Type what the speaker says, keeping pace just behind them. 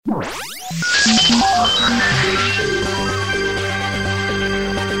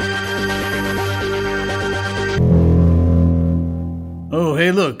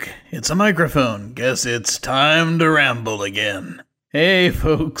Hey look, it's a microphone. Guess it's time to ramble again. Hey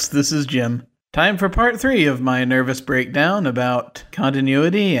folks, this is Jim. Time for part 3 of my nervous breakdown about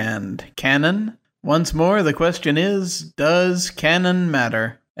continuity and canon. Once more, the question is, does canon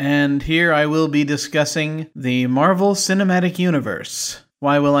matter? And here I will be discussing the Marvel Cinematic Universe.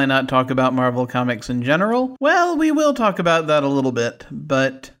 Why will I not talk about Marvel Comics in general? Well, we will talk about that a little bit,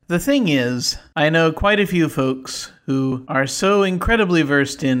 but the thing is, I know quite a few folks who are so incredibly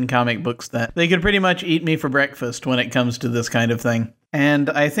versed in comic books that they could pretty much eat me for breakfast when it comes to this kind of thing. And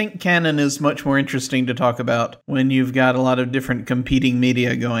I think canon is much more interesting to talk about when you've got a lot of different competing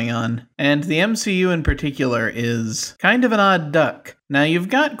media going on. And the MCU in particular is kind of an odd duck. Now, you've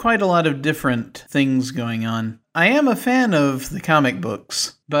got quite a lot of different things going on. I am a fan of the comic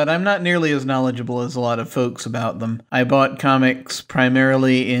books, but I'm not nearly as knowledgeable as a lot of folks about them. I bought comics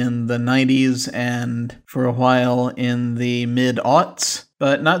primarily in the 90s and for a while in the mid-aughts,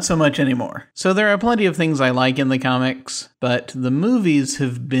 but not so much anymore. So there are plenty of things I like in the comics, but the movies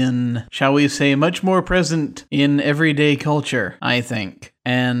have been, shall we say, much more present in everyday culture, I think,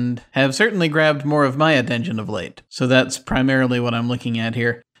 and have certainly grabbed more of my attention of late. So that's primarily what I'm looking at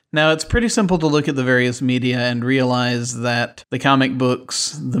here. Now, it's pretty simple to look at the various media and realize that the comic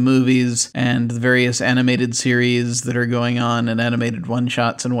books, the movies, and the various animated series that are going on and animated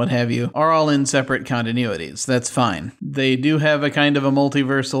one-shots and what have you are all in separate continuities. That's fine. They do have a kind of a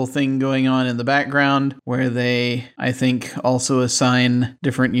multiversal thing going on in the background where they, I think, also assign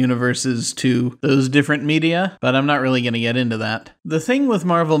different universes to those different media, but I'm not really going to get into that. The thing with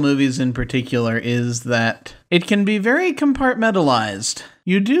Marvel movies in particular is that it can be very compartmentalized.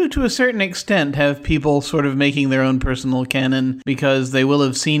 You do, to a certain extent, have people sort of making their own personal canon because they will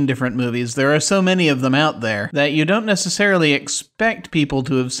have seen different movies. There are so many of them out there that you don't necessarily expect people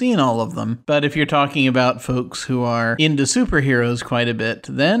to have seen all of them. But if you're talking about folks who are into superheroes quite a bit,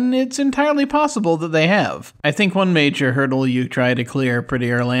 then it's entirely possible that they have. I think one major hurdle you try to clear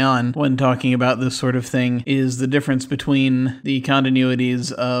pretty early on when talking about this sort of thing is the difference between the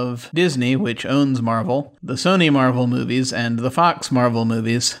continuities of Disney, which owns Marvel, the Sony Marvel movies, and the Fox Marvel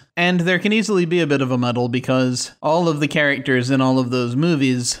movies. And there can easily be a bit of a muddle because all of the characters in all of those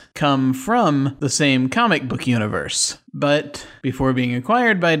movies come from the same comic book universe. But before being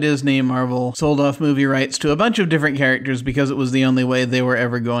acquired by Disney, Marvel sold off movie rights to a bunch of different characters because it was the only way they were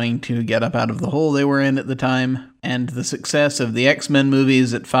ever going to get up out of the hole they were in at the time. And the success of the X-Men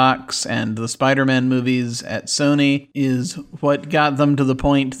movies at Fox and the Spider-Man movies at Sony is what got them to the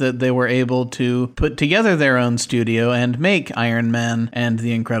point that they were able to put together their own studio and make Iron Man and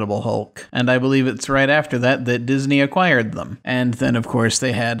the Incredible Hulk. And I believe it's right after that that Disney acquired them. And then, of course,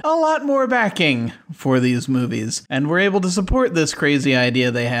 they had a lot more backing for these movies and were able to support this crazy idea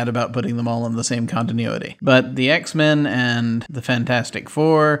they had about putting them all in the same continuity. But the X-Men and the Fantastic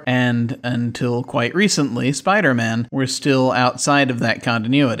Four, and until quite recently, Spider-Man, were still outside of that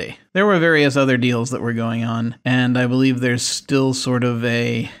continuity. There were various other deals that were going on, and I believe there's still sort of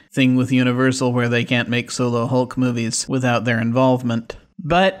a thing with Universal where they can't make solo Hulk movies without their involvement.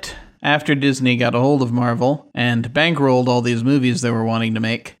 But after Disney got a hold of Marvel and bankrolled all these movies they were wanting to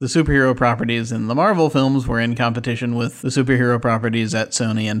make, the superhero properties in the Marvel films were in competition with the superhero properties at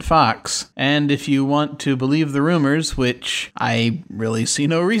Sony and Fox. And if you want to believe the rumors, which I really see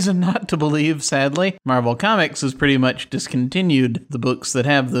no reason not to believe, sadly, Marvel Comics has pretty much discontinued the books that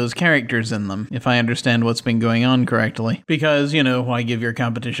have those characters in them, if I understand what's been going on correctly. Because, why give your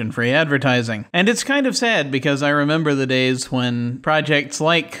competition free advertising? And it's kind of sad because I remember the days when projects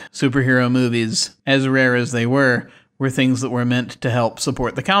like superhero movies, as rare as they were things that were meant to help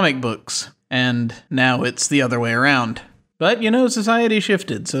support the comic books. And now it's the other way around. But, society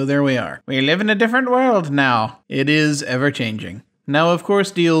shifted, so there we are. We live in a different world now. It is ever-changing. Now, of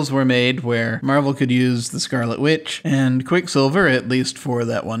course, deals were made where Marvel could use the Scarlet Witch and Quicksilver, at least for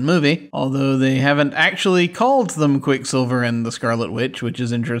that one movie, although they haven't actually called them Quicksilver and the Scarlet Witch, which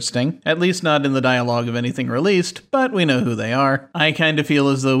is interesting, at least not in the dialogue of anything released, but we know who they are. I kind of feel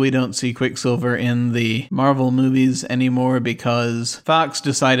as though we don't see Quicksilver in the Marvel movies anymore because Fox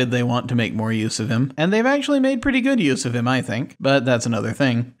decided they want to make more use of him, and they've actually made pretty good use of him, I think, but that's another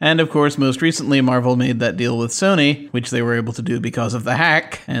thing. And of course, most recently, Marvel made that deal with Sony, which they were able to do because of the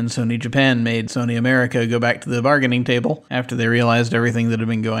hack, and Sony Japan made Sony America go back to the bargaining table after they realized everything that had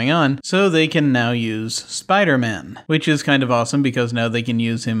been going on, so they can now use Spider-Man, which is kind of awesome because now they can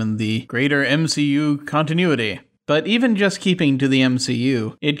use him in the greater MCU continuity. But even just keeping to the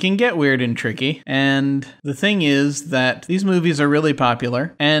MCU, it can get weird and tricky, and the thing is that these movies are really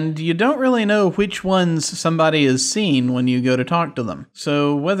popular, and you don't really know which ones somebody has seen when you go to talk to them.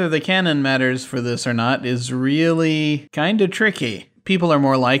 So whether the canon matters for this or not is really kind of tricky. people are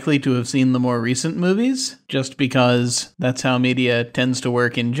more likely to have seen the more recent movies, just because that's how media tends to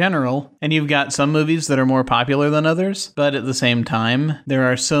work in general. And you've got some movies that are more popular than others, but at the same time, there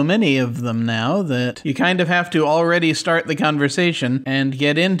are so many of them now that you kind of have to already start the conversation and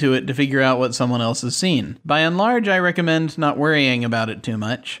get into it to figure out what someone else has seen. By and large, I recommend not worrying about it too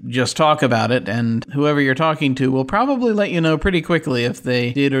much. Just talk about it, and whoever you're talking to will probably let you know pretty quickly if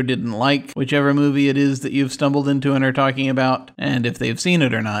they did or didn't like whichever movie it is that you've stumbled into and are talking about, and if they've seen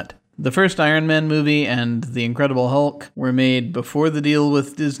it or not. The first Iron Man movie and The Incredible Hulk were made before the deal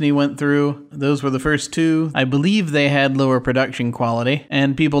with Disney went through. Those were the first two. I believe they had lower production quality,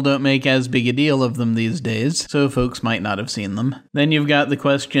 and people don't make as big a deal of them these days, so folks might not have seen them. Then you've got the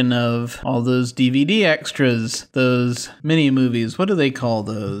question of all those DVD extras, those mini-movies. What do they call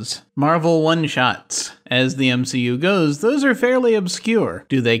those? Marvel one-shots. As the MCU goes, those are fairly obscure.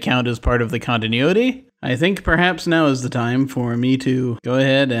 Do they count as part of the continuity? I think perhaps now is the time for me to go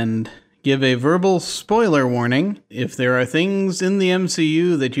ahead and give a verbal spoiler warning. If there are things in the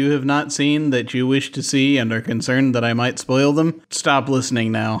MCU that you have not seen that you wish to see and are concerned that I might spoil them, stop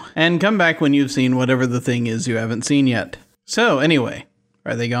listening now, and come back when you've seen whatever the thing is you haven't seen yet. So anyway,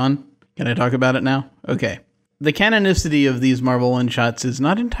 are they gone? Can I talk about it now? Okay. The canonicity of these Marvel one-shots is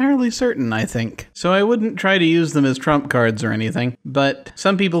not entirely certain, I think, so I wouldn't try to use them as trump cards or anything, but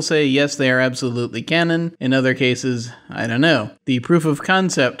some people say yes, they are absolutely canon. In other cases, I don't know. The proof of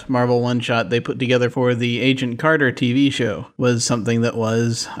concept Marvel one-shot they put together for the Agent Carter TV show was something that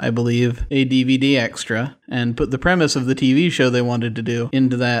was, I believe, a DVD extra, and put the premise of the TV show they wanted to do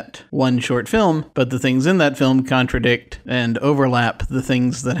into that one short film, but the things in that film contradict and overlap the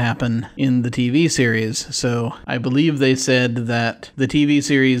things that happen in the TV series, so I believe they said that the TV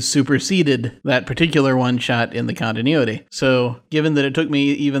series superseded that particular one-shot in the continuity. So, given that it took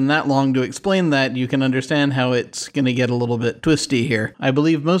me even that long to explain that, you can understand how it's going to get a little bit twisty here. I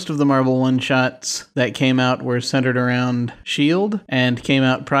believe most of the Marvel one-shots that came out were centered around S.H.I.E.L.D. and came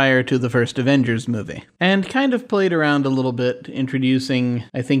out prior to the first Avengers movie. And kind of played around a little bit, introducing,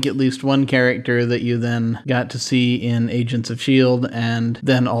 I think, at least one character that you then got to see in Agents of S.H.I.E.L.D. and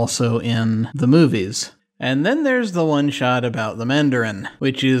then also in the movies. And then there's the one shot about the Mandarin,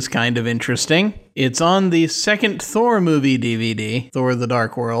 which is kind of interesting. It's on the second Thor movie DVD, Thor: The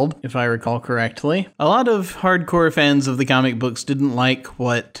Dark World, if I recall correctly. A lot of hardcore fans of the comic books didn't like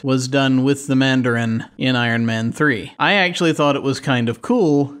what was done with the Mandarin in Iron Man 3. I actually thought it was kind of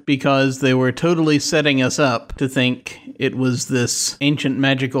cool because they were totally setting us up to think it was this ancient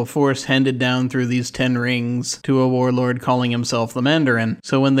magical force handed down through these 10 rings to a warlord calling himself the Mandarin.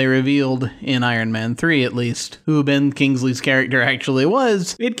 So when they revealed, in Iron Man 3 at least, who Ben Kingsley's character actually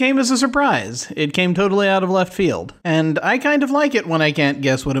was, it came as a surprise. It came totally out of left field. And I kind of like it when I can't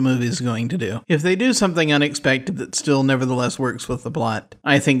guess what a movie's going to do. If they do something unexpected that still nevertheless works with the plot,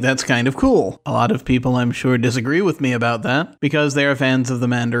 I think that's kind of cool. A lot of people, I'm sure, disagree with me about that because they are fans of the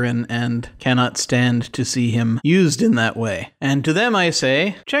Mandarin and cannot stand to see him used in that way. And to them I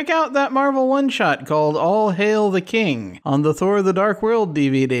say, check out that Marvel one-shot called All Hail the King on the Thor: The Dark World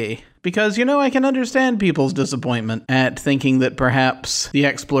DVD. Because, I can understand people's disappointment at thinking that perhaps the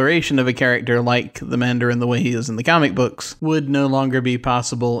exploration of a character like the Mandarin the way he is in the comic books would no longer be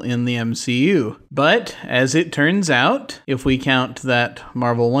possible in the MCU. But, as it turns out, if we count that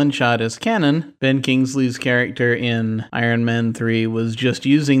Marvel one-shot as canon, Ben Kingsley's character in Iron Man 3 was just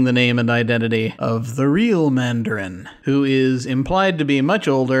using the name and identity of the real Mandarin, who is implied to be much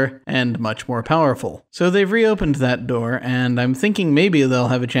older and much more powerful. So they've reopened that door, and I'm thinking maybe they'll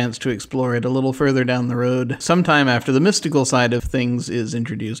have a chance to explore it a little further down the road, sometime after the mystical side of things is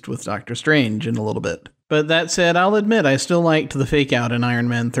introduced with Doctor Strange in a little bit. But that said, I'll admit I still liked the fake out in Iron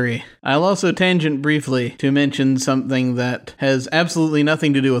Man 3. I'll also tangent briefly to mention something that has absolutely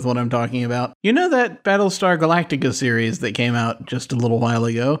nothing to do with what I'm talking about. You know that Battlestar Galactica series that came out just a little while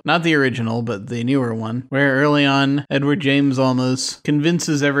ago? Not the original, but the newer one, where early on, Edward James Olmos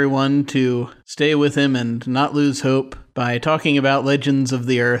convinces everyone to stay with him and not lose hope by talking about legends of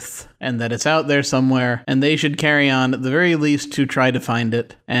the Earth, and that it's out there somewhere, and they should carry on at the very least to try to find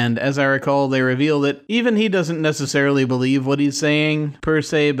it. And as I recall, they reveal that even he doesn't necessarily believe what he's saying, per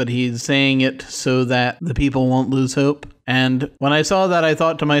se, but he's saying it so that the people won't lose hope. And when I saw that, I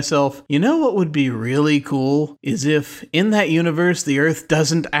thought to myself, you know what would be really cool? Is if, in that universe, the Earth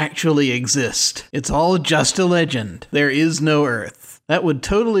doesn't actually exist. It's all just a legend. There is no Earth. That would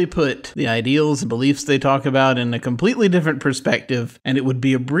totally put the ideals and beliefs they talk about in a completely different perspective, and it would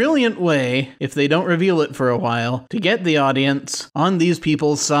be a brilliant way, if they don't reveal it for a while, to get the audience on these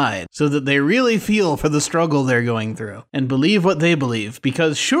people's side, so that they really feel for the struggle they're going through, and believe what they believe,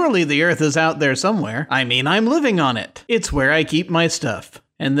 because surely the Earth is out there somewhere. I mean, I'm living on it. It's where I keep my stuff.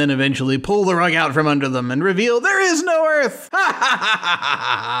 And then eventually pull the rug out from under them and reveal there is no Earth! Ha ha ha ha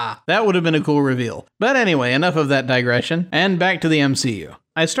ha! That would have been a cool reveal. But anyway, enough of that digression, and back to the MCU.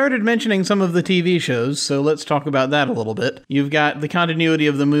 I started mentioning some of the TV shows, so let's talk about that a little bit. You've got the continuity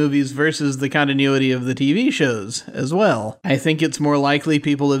of the movies versus the continuity of the TV shows as well. I think it's more likely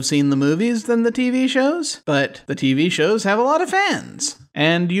people have seen the movies than the TV shows, but the TV shows have a lot of fans.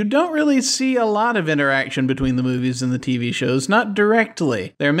 And you don't really see a lot of interaction between the movies and the TV shows, not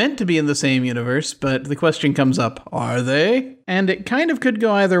directly. They're meant to be in the same universe, but the question comes up, are they? And it kind of could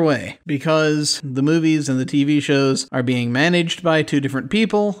go either way, because the movies and the TV shows are being managed by two different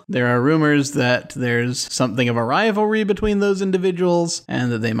people. There are rumors that there's something of a rivalry between those individuals, and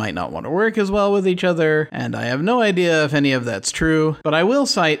that they might not want to work as well with each other, and I have no idea if any of that's true, but I will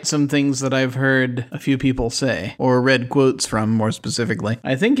cite some things that I've heard a few people say, or read quotes from more specifically.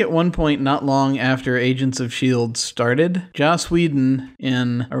 I think at one point not long after Agents of S.H.I.E.L.D. started, Joss Whedon,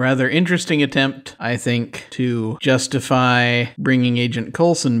 in a rather interesting attempt, I think, to justify bringing Agent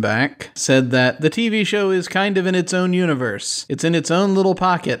Coulson back, said that the TV show is kind of in its own universe. It's in its own little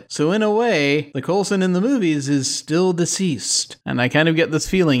pocket. So in a way, the Coulson in the movies is still deceased. And I kind of get this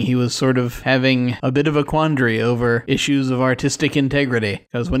feeling he was sort of having a bit of a quandary over issues of artistic integrity.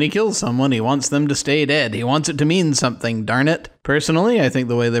 Because when he kills someone, he wants them to stay dead. He wants it to mean something, darn it. Personally, I think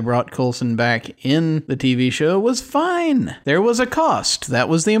the way they brought Coulson back in the TV show was fine. There was a cost. That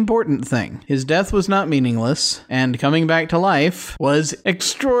was the important thing. His death was not meaningless, and coming back to life was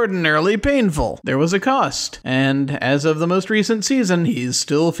extraordinarily painful. There was a cost, and as of the most recent season, he's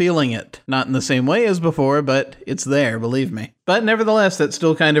still feeling it. Not in the same way as before, but it's there, believe me. But nevertheless, that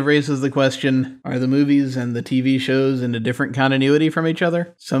still kind of raises the question, are the movies and the TV shows in a different continuity from each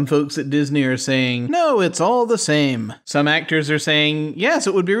other? Some folks at Disney are saying, no, it's all the same. Some actors are saying, yes,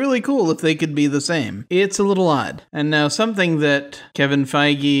 it would be really cool if they could be the same. It's a little odd. And now something that Kevin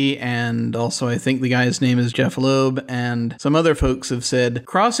Feige and also I think the guy's name is Jeff Loeb and some other folks have said,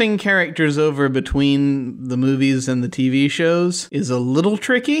 crossing characters over between the movies and the TV shows is a little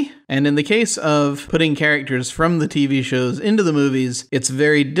tricky. And in the case of putting characters from the TV shows into the movies, it's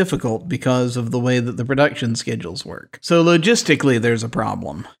very difficult because of the way that the production schedules work. So logistically, there's a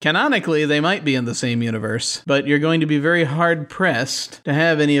problem. Canonically, they might be in the same universe, but you're going to be very hard-pressed to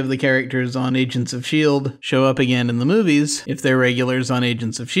have any of the characters on Agents of S.H.I.E.L.D. show up again in the movies if they're regulars on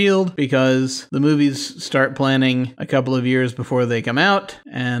Agents of S.H.I.E.L.D., because the movies start planning a couple of years before they come out,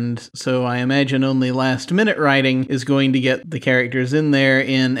 and so I imagine only last-minute writing is going to get the characters in there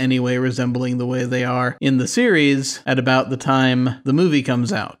in any way resembling the way they are in the series at about the time the movie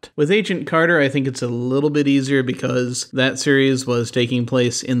comes out. With Agent Carter, I think it's a little bit easier because that series was taking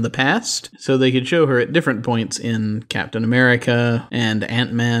place in the past, so they could show her at different points in Captain America and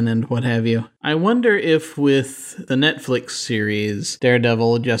Ant-Man and what have you. I wonder if with the Netflix series,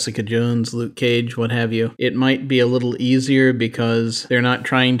 Daredevil, Jessica Jones, Luke Cage, what have you, it might be a little easier because they're not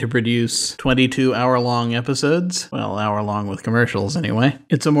trying to produce 22-hour-long episodes. Well, hour-long with commercials anyway.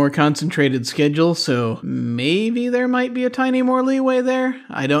 It's a more concentrated schedule, so maybe there might be a tiny more leeway there.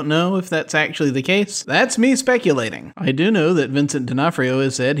 I don't know if that's actually the case. That's me speculating. I do know that Vincent D'Onofrio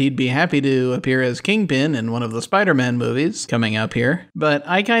has said he'd be happy to appear as Kingpin in one of the Spider-Man movies coming up here, but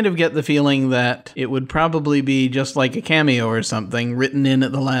I kind of get the feeling that it would probably be just like a cameo or something written in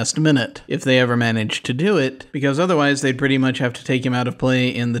at the last minute if they ever managed to do it, because otherwise they'd pretty much have to take him out of play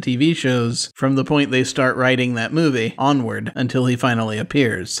in the TV shows from the point they start writing that movie onward until he finally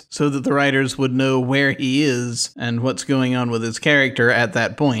appears, so that the writers would know where he is and what's going on with his character at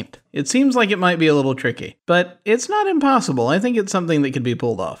that point. It seems like it might be a little tricky, but it's not impossible. I think it's something that could be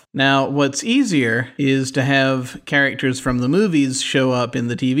pulled off. Now, what's easier is to have characters from the movies show up in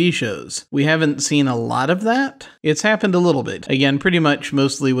the TV shows. We haven't seen a lot of that. It's happened a little bit. Again, pretty much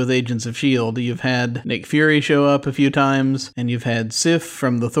mostly with Agents of S.H.I.E.L.D. You've had Nick Fury show up a few times, and you've had Sif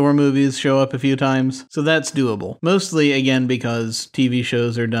from the Thor movies show up a few times, so that's doable. Mostly, again, because TV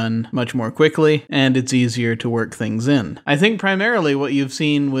shows are done much more quickly, and it's easier to work things in. I think primarily what you've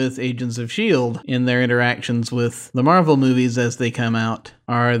seen with Agents of S.H.I.E.L.D. in their interactions with the Marvel movies as they come out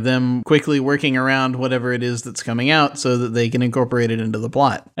are them quickly working around whatever it is that's coming out so that they can incorporate it into the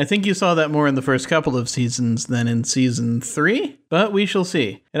plot. I think you saw that more in the first couple of seasons than in season 3, but we shall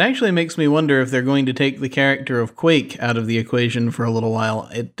see. It actually makes me wonder if they're going to take the character of Quake out of the equation for a little while.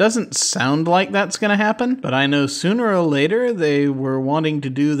 It doesn't sound like that's going to happen, but I know sooner or later they were wanting to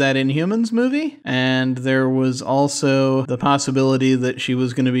do that Inhumans movie, and there was also the possibility that she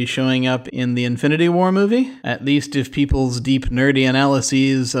was going to be showing up in the Infinity War movie, at least if people's deep nerdy analyses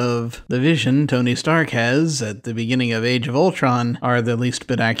copies of the vision Tony Stark has at the beginning of Age of Ultron are the least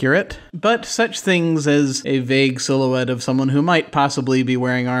bit accurate, but such things as a vague silhouette of someone who might possibly be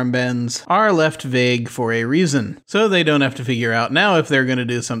wearing armbands are left vague for a reason, so they don't have to figure out now if they're going to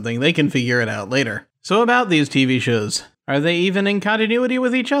do something, they can figure it out later. So about these TV shows. Are they even in continuity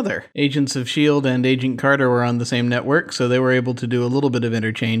with each other? Agents of S.H.I.E.L.D. and Agent Carter were on the same network, so they were able to do a little bit of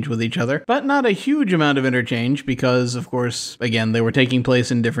interchange with each other, but not a huge amount of interchange because, of course, again, they were taking place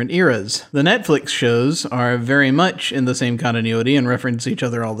in different eras. The Netflix shows are very much in the same continuity and reference each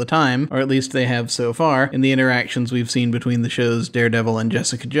other all the time, or at least they have so far, in the interactions we've seen between the shows Daredevil and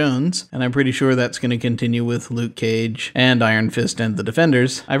Jessica Jones, and I'm pretty sure that's going to continue with Luke Cage and Iron Fist and the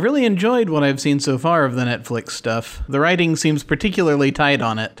Defenders. I've really enjoyed what I've seen so far of the Netflix stuff. The writing seems particularly tight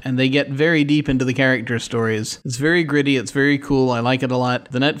on it, and they get very deep into the character stories. It's very gritty, it's very cool, I like it a lot.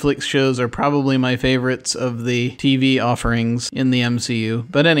 The Netflix shows are probably my favorites of the TV offerings in the MCU.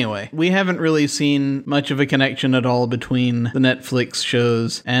 But anyway, we haven't really seen much of a connection at all between the Netflix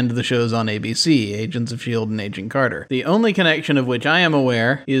shows and the shows on ABC, Agents of S.H.I.E.L.D. and Agent Carter. The only connection of which I am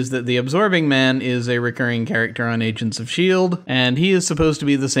aware is that the Absorbing Man is a recurring character on Agents of S.H.I.E.L.D., and he is supposed to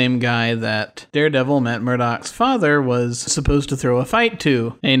be the same guy that Daredevil, Matt Murdock's father, was supposed to throw a fight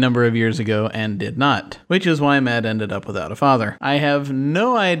to a number of years ago and did not, which is why Matt ended up without a father. I have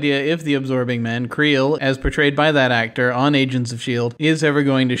no idea if the Absorbing Man, Creel, as portrayed by that actor on Agents of S.H.I.E.L.D., is ever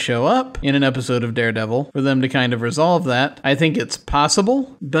going to show up in an episode of Daredevil for them to kind of resolve that. I think it's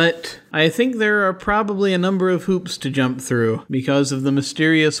possible, but I think there are probably a number of hoops to jump through because of the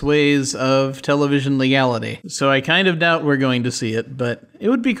mysterious ways of television legality. So I kind of doubt we're going to see it, but it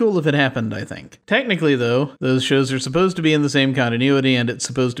would be cool if it happened, I think. Technically, though, those shows are supposed to be in the same continuity and it's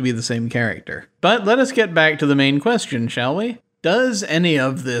supposed to be the same character. But let us get back to the main question, shall we? Does any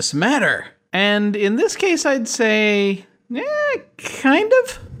of this matter? And in this case, I'd say, kind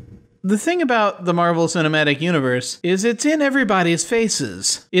of. The thing about the Marvel Cinematic Universe is it's in everybody's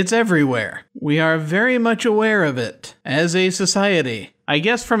faces. It's everywhere. We are very much aware of it as a society. I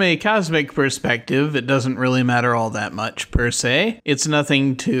guess from a cosmic perspective, it doesn't really matter all that much, per se. It's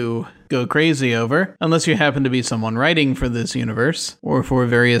nothing to go crazy over, unless you happen to be someone writing for this universe, or for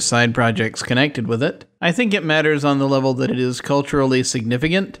various side projects connected with it. I think it matters on the level that it is culturally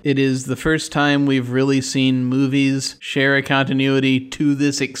significant. It is the first time we've really seen movies share a continuity to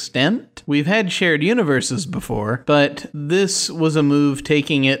this extent. We've had shared universes before, but this was a move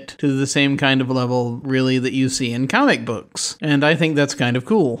taking it to the same kind of level, really, that you see in comic books. And I think that's kind of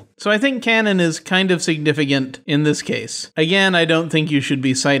cool. So I think canon is kind of significant in this case. Again, I don't think you should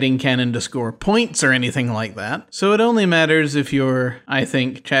be citing canon to score points or anything like that. So it only matters if you're, I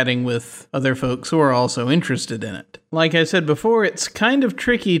think, chatting with other folks who are also interested in it. Like I said before, it's kind of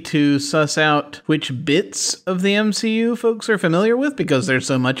tricky to suss out which bits of the MCU folks are familiar with because there's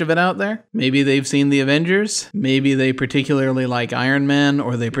so much of it out there. Maybe they've seen the Avengers, maybe they particularly like Iron Man,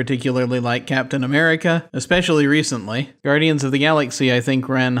 or they particularly like Captain America, especially recently. Guardians of the Galaxy, I think,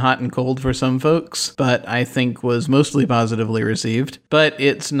 ran hot and cold for some folks, but I think was mostly positively received. But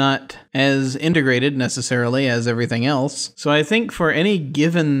it's not as integrated necessarily as everything else. So I think for any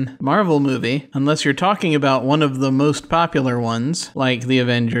given Marvel movie, unless you're talking about one of the most popular ones, like the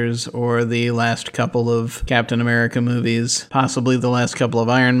Avengers or the last couple of Captain America movies, possibly the last couple of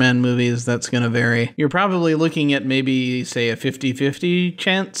Iron Man movies, that's going to vary. You're probably looking at maybe, say, a 50-50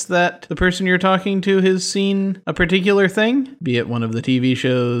 chance that the person you're talking to has seen a particular thing, be it one of the TV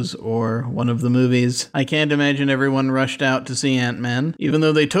shows or one of the movies. I can't imagine everyone rushed out to see Ant-Man, even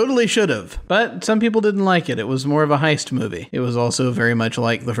though they totally should have. But some people didn't like it. It was more of a heist movie. It was also very much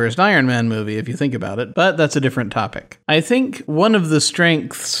like the first Iron Man movie, if you think about it, but that's a different topic. I think one of the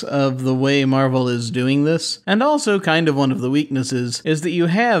strengths of the way Marvel is doing this, and also kind of one of the weaknesses, is that you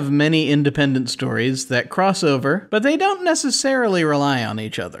have many independent stories that cross over, but they don't necessarily rely on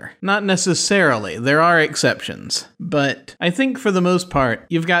each other. Not necessarily. There are exceptions. But I think for the most part,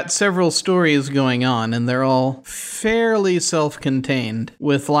 you've got several stories going on, and they're all fairly self-contained,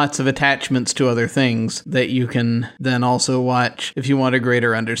 with lots of attachments to other things that you can then also watch if you want a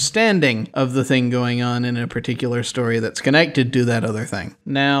greater understanding of the thing going on in a particular story that's connected to that other thing.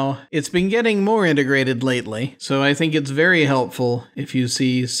 Now, it's been getting more integrated lately, so I think it's very helpful if you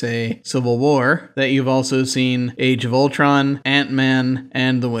see, say, Civil War, that you've also seen Age of Ultron, Ant-Man,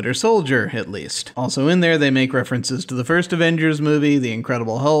 and The Winter Soldier, at least. Also in there, they make references to the first Avengers movie, The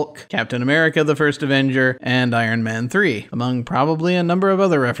Incredible Hulk, Captain America, the First Avenger, and Iron Man 3, among probably a number of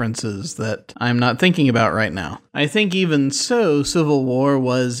other references that I'm not thinking about right now. I think even so, Civil War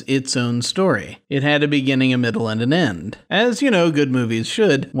was its own story. It had a beginning, a middle, and an end. As, you know, good movies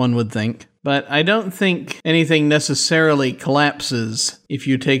should, one would think. But I don't think anything necessarily collapses if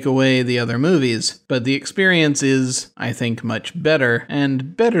you take away the other movies, but the experience is, I think, much better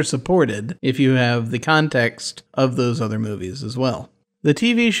and better supported if you have the context of those other movies as well. The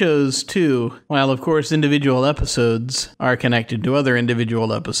TV shows, too, while of course individual episodes are connected to other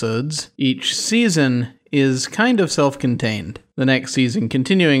individual episodes, each season is kind of self-contained. The next season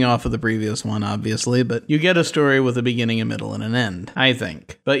continuing off of the previous one, obviously, but you get a story with a beginning, a middle, and an end, I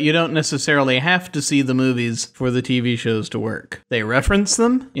think. But you don't necessarily have to see the movies for the TV shows to work. They reference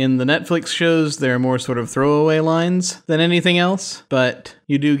them. In the Netflix shows, they're more sort of throwaway lines than anything else, but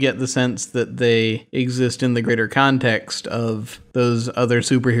you do get the sense that they exist in the greater context of those other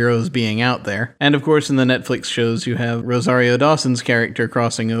superheroes being out there. And of course, in the Netflix shows, you have Rosario Dawson's character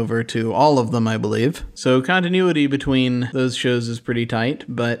crossing over to all of them, I believe. So continuity between those shows is pretty tight,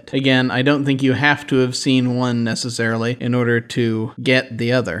 but again, I don't think you have to have seen one necessarily in order to get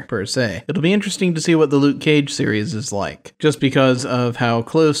the other, per se. It'll be interesting to see what the Luke Cage series is like, just because of how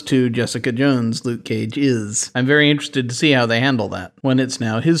close to Jessica Jones Luke Cage is. I'm very interested to see how they handle that, when it's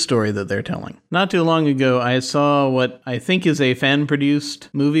now his story that they're telling. Not too long ago, I saw what I think is a fan-produced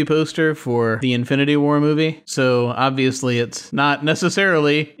movie poster for the Infinity War movie, so obviously it's not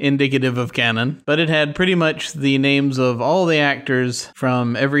necessarily indicative of canon, but it had pretty much the names of all the actors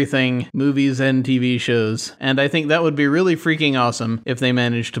from everything, movies and TV shows, and I think that would be really freaking awesome if they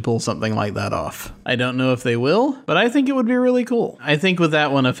managed to pull something like that off. I don't know if they will, but I think it would be really cool. I think with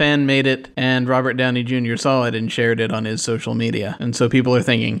that one, a fan made it, and Robert Downey Jr. saw it and shared it on his social media, and so people are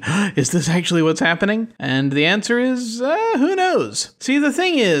thinking, is this actually what's happening? And the answer is, who knows? See, the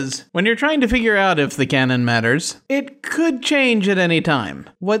thing is, when you're trying to figure out if the canon matters, it could change at any time.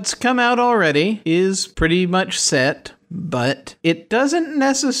 What's come out already is pretty much set, but it doesn't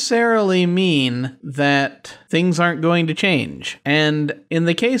necessarily mean that things aren't going to change. And in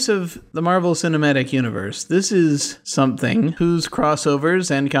the case of the Marvel Cinematic Universe, this is something whose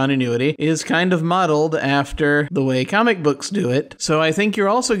crossovers and continuity is kind of modeled after the way comic books do it. So I think you're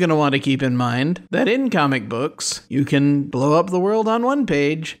also going to want to keep in mind that in comic books, you can blow up the world on one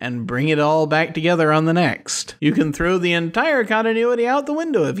page and bring it all back together on the next. You can throw the entire continuity out the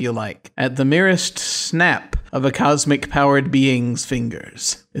window if you like, at the merest snap of a cosmic-powered being's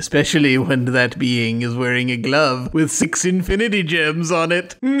fingers. Especially when that being is wearing a glove with 6 infinity gems on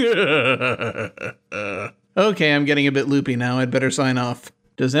it. Okay, I'm getting a bit loopy now. I'd better sign off.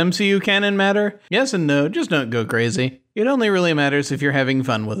 Does MCU canon matter? Yes and no, just don't go crazy. It only really matters if you're having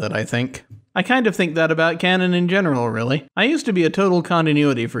fun with it, I think. I kind of think that about canon in general, really. I used to be a total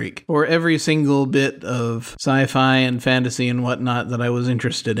continuity freak, for every single bit of sci-fi and fantasy and whatnot that I was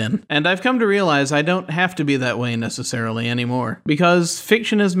interested in. And I've come to realize I don't have to be that way necessarily anymore, because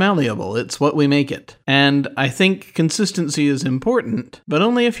fiction is malleable, it's what we make it. And I think consistency is important, but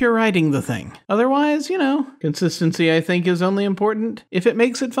only if you're writing the thing. Otherwise, consistency I think is only important if it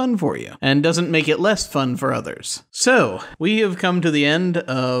makes it fun for you, and doesn't make it less fun for others. So, we have come to the end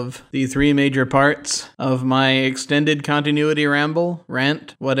of the 3 major parts of my extended continuity ramble,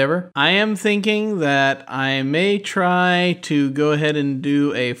 rant, whatever. I am thinking that I may try to go ahead and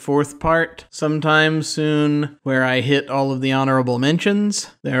do a 4th part sometime soon where I hit all of the honorable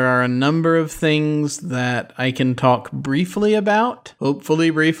mentions. There are a number of things that I can talk briefly about, hopefully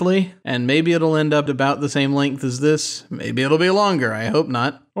briefly, and maybe it'll end up about the same length as this. Maybe it'll be longer, I hope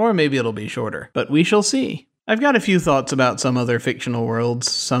not. Or maybe it'll be shorter, but we shall see. I've got a few thoughts about some other fictional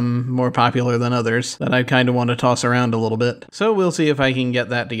worlds, some more popular than others, that I kind of want to toss around a little bit. So we'll see if I can get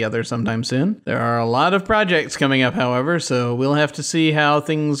that together sometime soon. There are a lot of projects coming up, however, so we'll have to see how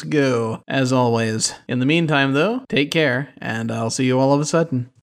things go, as always. In the meantime, though, take care, and I'll see you all of a sudden.